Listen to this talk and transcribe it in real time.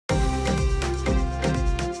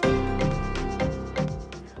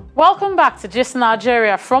Welcome back to Gist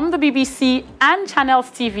Nigeria from the BBC and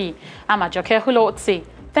Channels TV. I'm Ajoke Hulotse.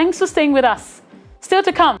 Thanks for staying with us. Still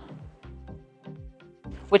to come,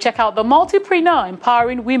 we check out the multipreneur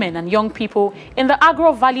empowering women and young people in the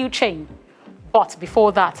agro-value chain. But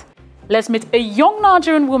before that, let's meet a young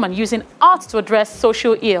Nigerian woman using art to address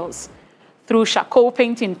social ills. Through charcoal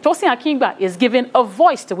painting, Tosin Akingba is giving a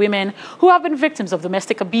voice to women who have been victims of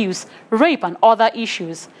domestic abuse, rape, and other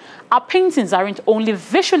issues. Our paintings aren't only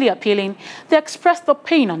visually appealing, they express the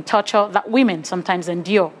pain and torture that women sometimes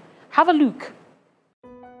endure. Have a look.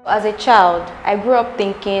 As a child, I grew up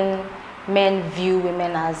thinking men view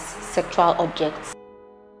women as sexual objects.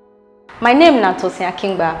 My name is Tosin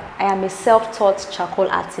Akingba. I am a self-taught charcoal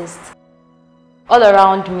artist. All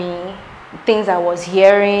around me, the things I was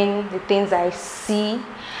hearing, the things I see,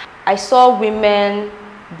 I saw women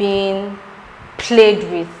being played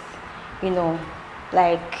with,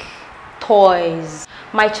 like toys.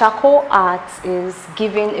 My charcoal art is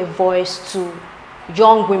giving a voice to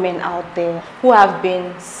young women out there who have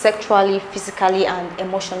been sexually, physically, and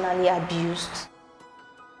emotionally abused.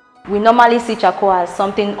 We normally see charcoal as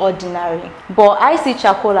something ordinary, but I see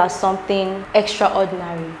charcoal as something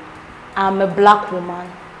extraordinary. I'm a black woman.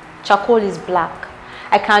 Charcoal is black.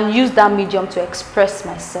 I can use that medium to express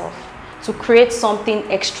myself, to create something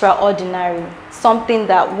extraordinary, something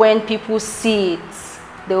that when people see it,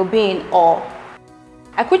 they'll be in awe.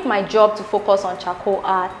 I quit my job to focus on charcoal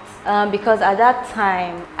art because at that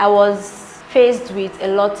time I was faced with a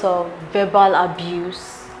lot of verbal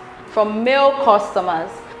abuse from male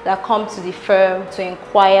customers that come to the firm to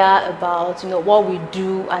inquire about what we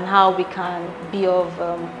do and how we can be of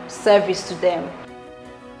service to them.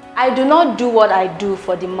 I do not do what I do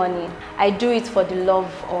for the money. I do it for the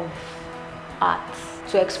love of art,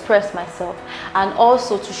 to express myself, and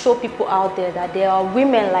also to show people out there that there are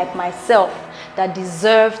women like myself that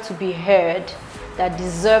deserve to be heard, that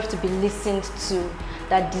deserve to be listened to,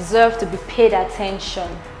 that deserve to be paid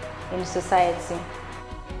attention in society.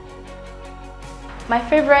 My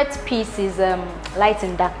favorite piece is Light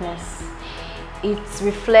in Darkness. It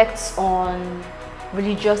reflects on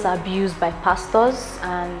religious abuse by pastors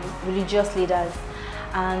and religious leaders,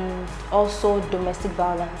 and also domestic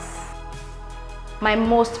violence. My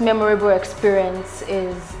most memorable experience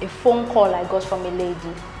is a phone call I got from a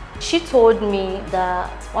lady. She told me that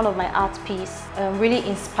one of my art pieces really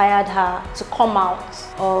inspired her to come out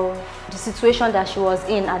of the situation that she was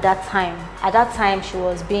in at that time. At that time, she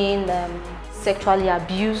was being sexually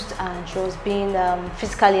abused and she was being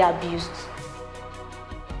physically abused.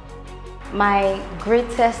 My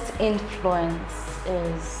greatest influence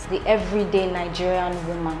is the everyday Nigerian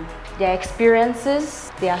woman. Their experiences,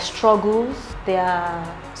 their struggles,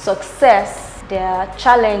 their success, their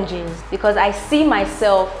challenges. Because I see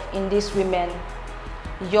myself in these women,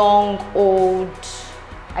 young, old.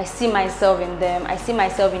 I see myself in them. I see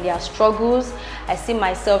myself in their struggles. I see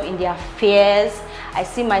myself in their fears. I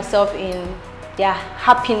see myself in their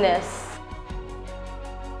happiness.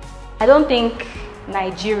 I don't think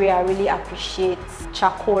Nigeria really appreciates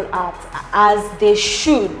charcoal art as they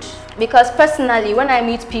should, because personally when I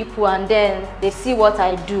meet people and then they see what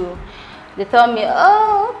I do, they tell me,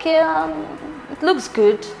 oh okay, it looks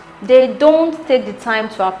good. They don't take the time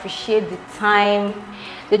to appreciate the time.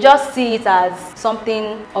 They just see it as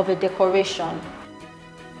something of a decoration.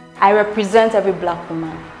 I represent every black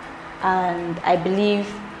woman, and I believe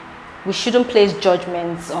we shouldn't place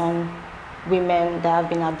judgments on women that have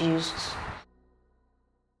been abused.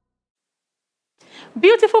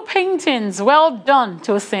 Beautiful paintings. Well done,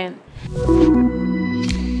 Tosin.